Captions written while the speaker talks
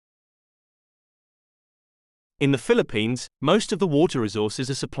In the Philippines, most of the water resources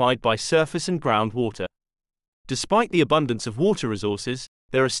are supplied by surface and groundwater. Despite the abundance of water resources,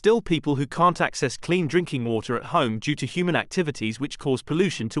 there are still people who can't access clean drinking water at home due to human activities which cause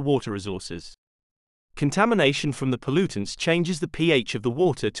pollution to water resources. Contamination from the pollutants changes the pH of the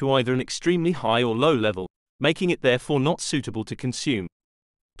water to either an extremely high or low level, making it therefore not suitable to consume.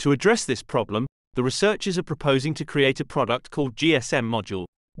 To address this problem, the researchers are proposing to create a product called GSM Module,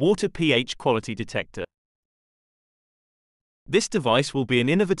 Water pH Quality Detector. This device will be an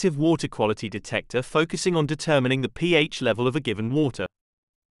innovative water quality detector focusing on determining the pH level of a given water.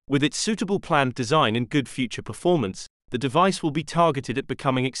 With its suitable planned design and good future performance, the device will be targeted at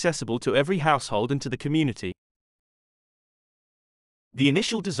becoming accessible to every household and to the community. The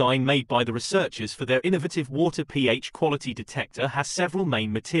initial design made by the researchers for their innovative water pH quality detector has several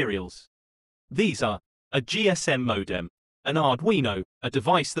main materials. These are a GSM modem, an Arduino, a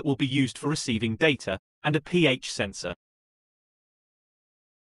device that will be used for receiving data, and a pH sensor.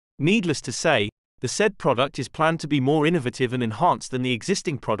 Needless to say, the said product is planned to be more innovative and enhanced than the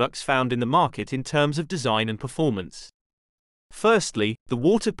existing products found in the market in terms of design and performance. Firstly, the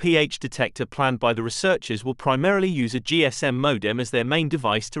water pH detector planned by the researchers will primarily use a GSM modem as their main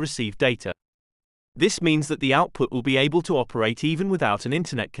device to receive data. This means that the output will be able to operate even without an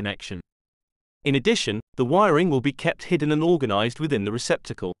internet connection. In addition, the wiring will be kept hidden and organized within the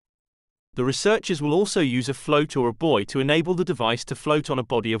receptacle. The researchers will also use a float or a buoy to enable the device to float on a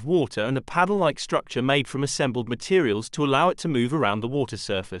body of water and a paddle-like structure made from assembled materials to allow it to move around the water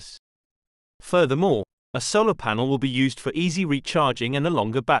surface. Furthermore, a solar panel will be used for easy recharging and a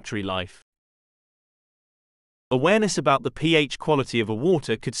longer battery life. Awareness about the pH quality of a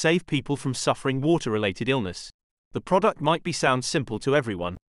water could save people from suffering water-related illness. The product might sound simple to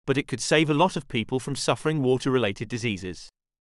everyone, but it could save a lot of people from suffering water-related diseases.